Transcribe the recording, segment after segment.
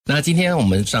那今天我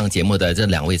们上节目的这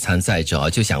2位参赛者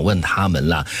就想问他们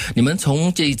啦，你们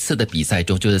从这一次的比赛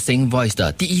中，就是 SingVoice 的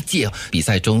第1届比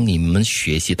赛中，你们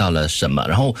学习到了什么？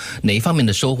然后哪一方面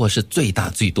的收获是最大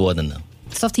最多的呢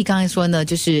？Softy 刚才说呢，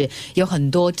就是有很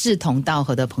多志同道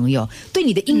合的朋友，对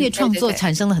你的音乐创作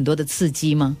产生了很多的刺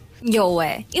激吗？有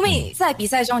因为在比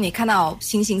赛中你看到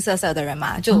形形色色的人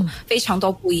嘛，就非常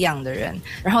多不一样的人，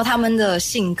然后他们的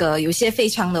性格有些非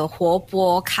常的活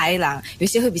泼开朗，有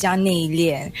些会比较内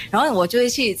敛，然后我就会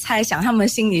去猜想他们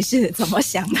心里是怎么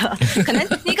想的。可能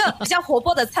一个比较活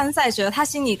泼的参赛者，他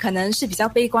心里可能是比较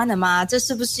悲观的吗？这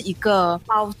是不是一个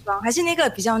包装？还是那个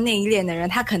比较内敛的人，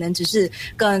他可能只是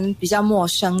跟比较陌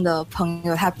生的朋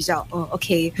友，他比较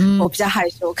OK，我比较害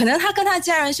羞，可能他跟他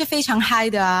家人是非常嗨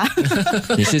的啊。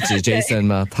你是指 Jason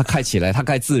吗？他看起来他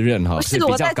该自认是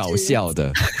比较搞笑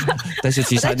的，但是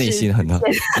其实他内心很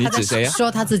你指谁啊？说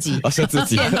他自己，说自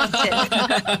己。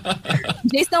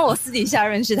Jason 我私底下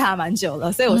认识他蛮久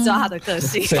了，所以我知道他的个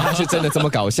性。所以他是真的这么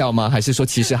搞笑吗？还是说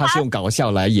其实他是用搞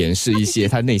笑来掩饰一些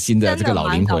他内心的这个老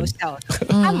灵魂？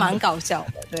他蛮搞笑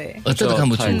的，对。真的看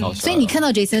不出。所以你看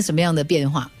到 Jason 什么样的变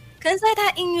化？可能在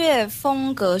他音乐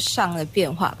风格上的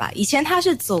变化吧。以前他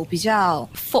是走比较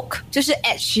folk， 就是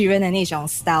Ed Sheeran 的那种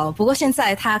style， 不过现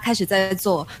在他开始在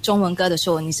做中文歌的时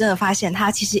候，你真的发现他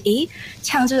其实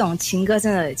唱这种情歌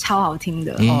真的超好听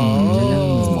的。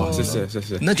哇，谢谢。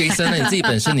那 Jason 呢？你自己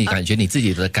本身你感觉你自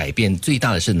己的改变最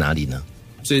大的是哪里呢？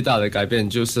最大的改变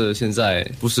就是现在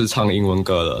不是唱英文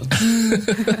歌了。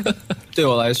对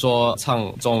我来说，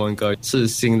唱中文歌是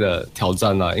新的挑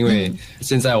战啦，因为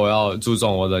现在我要注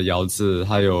重我的咬字，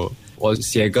还有我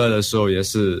写歌的时候也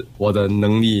是我的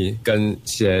能力跟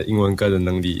写英文歌的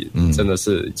能力真的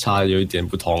是差有一点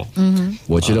不同。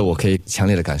我觉得我可以强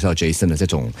烈的感受到 Jason 的这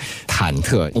种忐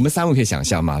忑。我们3位可以想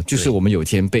象吗？就是我们有一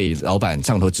天被老板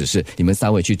上头指示，你们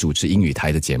3位去主持英语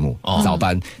台的节目，早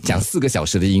班讲4个小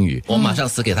时的英语，我马上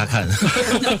死给他看。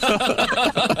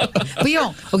不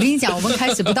用，我跟你讲，我们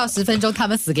开始不到10分钟，他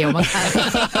们死给我们看。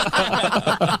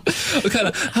我看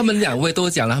了他们2位都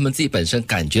讲了他们自己本身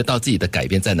感觉到自己的改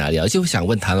变在哪里，而且我想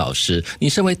问谭老师，你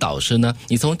身为导师呢，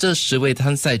你从这10位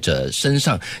参赛者身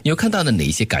上，你有看到的哪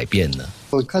一些改变呢？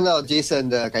我看到 Jason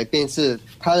的改变是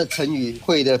他的成语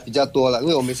会的比较多了，因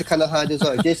为我每次看到他就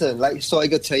说Jason 来说一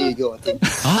个成语给我听。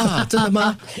啊，真的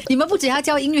吗？你们不只要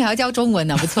教英语，还要教中文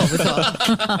呢，不错不错。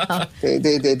对，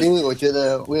因为我觉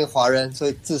得因为华人，所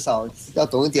以至少要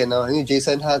懂一点呢。因为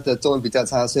Jason 他的中文比较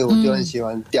差，所以我就很喜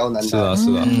欢刁难他。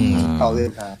是啊，讨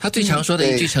厌他。他最常说的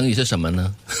一句成语是什么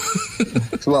呢？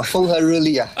什么风和日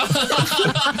丽啊？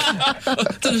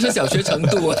这就是小学程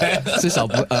度是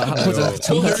或者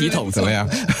成何体统怎么样？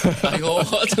哎呦，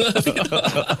成何体统。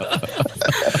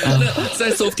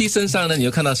在 Softy 身上呢，你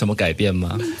有看到什么改变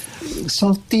吗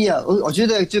？Softy 啊，我觉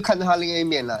得就看到他另一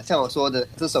面了。像我说的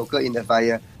这首歌《In the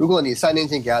Fire》，如果你3年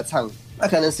前给他唱，那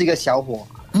可能是一个小火。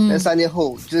但3年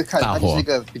后就是看它就是一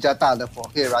个比较大的火，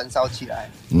可以燃烧起来。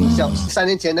3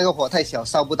年前那个火太小，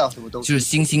烧不到什么东西。就是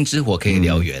星星之火可以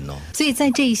燎原哦。所以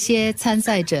在这些参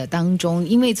赛者当中，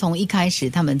因为从一开始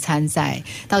他们参赛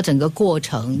到整个过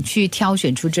程去挑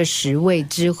选出这10位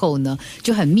之后呢，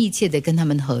就很密切的跟他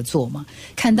们合作嘛，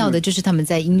看到的就是他们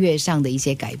在音乐上的一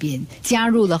些改变，加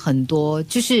入了很多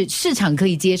就是市场可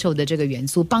以接受的这个元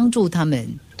素，帮助他们。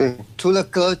对，除了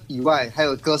歌以外，还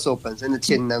有歌手本身的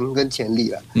潜能跟潜力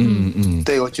了。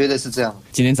对，我觉得是这样。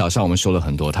今天早上我们说了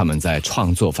很多他们在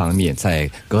创作方面，在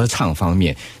歌唱方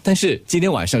面，但是今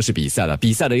天晚上是比赛了。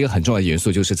比赛的一个很重要的元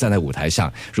素就是站在舞台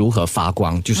上如何发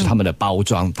光，就是他们的包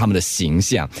装，他们的形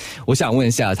象。我想问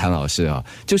一下谭老师啊，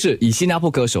就是以新加坡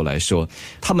歌手来说，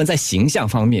他们在形象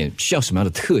方面需要什么样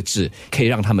的特质，可以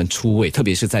让他们出位，特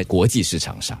别是在国际市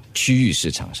场上、区域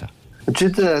市场上？我觉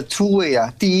得出位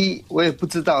啊，第一我也不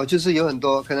知道，就是有很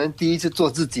多可能第一是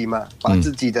做自己嘛，把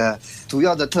自己的主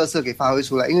要的特色给发挥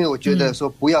出来。因为我觉得说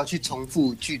不要去重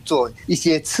复去做一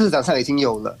些市场上已经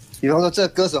有了，比方说这个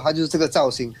歌手他就是这个造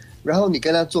型，然后你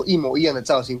跟他做一模一样的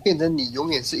造型，变成你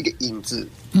永远是一个影子。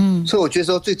所以我觉得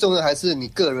说最重要还是你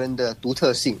个人的独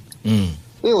特性。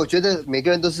因为我觉得每个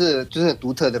人都是就是很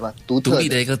独特的嘛，独立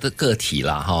的一个个体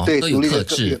啦，哈，对，都有特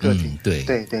质，对。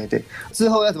之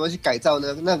后要怎么去改造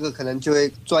呢？那个可能就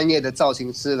会专业的造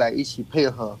型师来一起配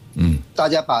合，大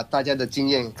家把大家的经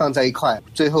验放在一块，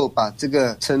最后把这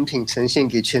个成品呈现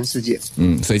给全世界。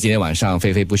所以今天晚上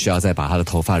菲菲不需要再把她的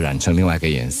头发染成另外一个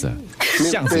颜色，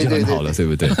样子就很好了，对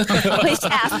不对？会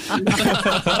吓死。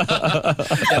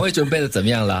2位准备的怎么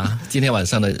样啦？今天晚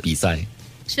上的比赛？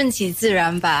顺其自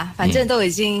然吧，反正都已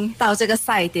经到这个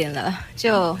赛点了，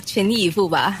就全力以赴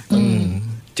吧。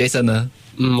Jason 呢？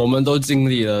我们都尽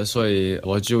力了，所以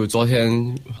我就昨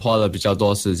天花了比较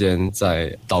多时间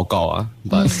在祷告啊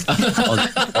，but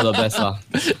all the best 啦。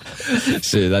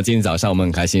是，那今天早上我们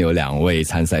很开心有2位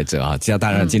参赛者啊，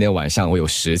当然今天晚上我有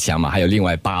10强嘛，还有另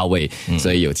外8位，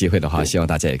所以有机会的话，希望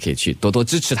大家也可以去多多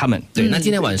支持他们。对，那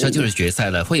今天晚上就是决赛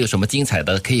了，会有什么精彩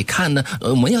的可以看呢？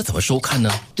我们要怎么收看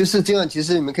呢？就是今晚其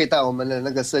实你们可以到我们的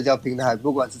那个社交平台，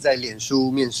不管是在脸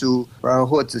书、面书，然后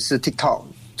或者是 TikTok。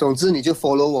总之你就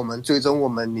follow 我们，追踪我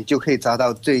们，你就可以找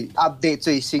到最 update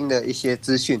最新的一些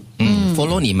资讯。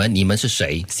follow 你们是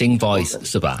谁 ？SingVoice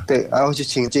是吧？对，然后就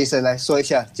请 Jason 来说一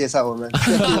下，介绍我们。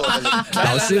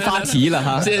老师发题了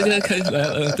哈，现在可以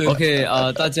对 OK，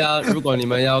 大家如果你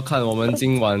们要看我们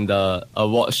今晚的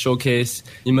Award Showcase，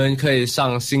 你们可以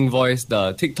上 SingVoice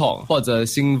的 TikTok 或者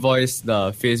SingVoice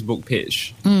的 Facebook page，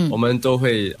我们都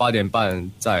会8点半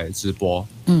在直播。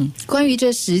关于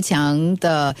这10强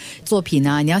的作品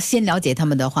啊，你要先了解他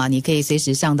们的话，你可以随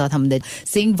时上到他们的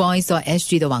SingVoice 或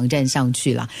SG 的网站上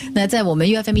去啦。那在我们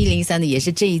UFM 103呢，也是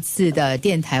这一次的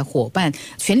电台伙伴，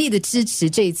全力的支持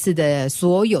这一次的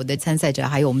所有的参赛者，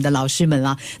还有我们的老师们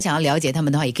啦。想要了解他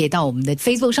们的话，也可以到我们的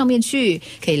Facebook 上面去，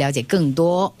可以了解更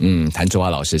多。谭志华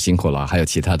老师辛苦了，还有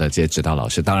其他的这些指导老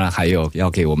师，当然还有要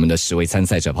给我们的10位参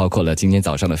赛者，包括了今天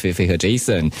早上的菲菲和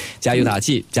Jason， 加油打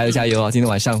气，加油加油啊！今天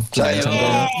晚上祝你成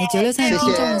功。96三的听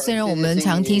众，虽然我们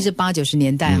常听是80、90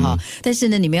年代哈，但是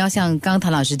呢，你们要像刚刚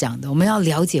谭老师讲的，我们要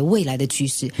了解未来的趋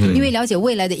势，因为了解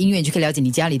未来的音乐，你就可以了解你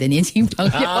家里的年轻朋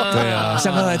友。对啊，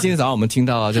像刚才今天早上我们听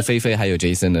到啊，这菲菲还有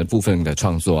Jason 的部分的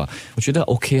创作啊，我觉得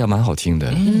OK 啊，蛮好听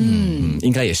的。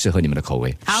应该也适合你们的口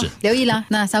味。好，留意了，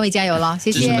那3位加油了，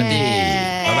谢谢，拜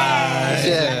拜，谢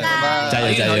谢，拜拜，加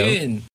油加油。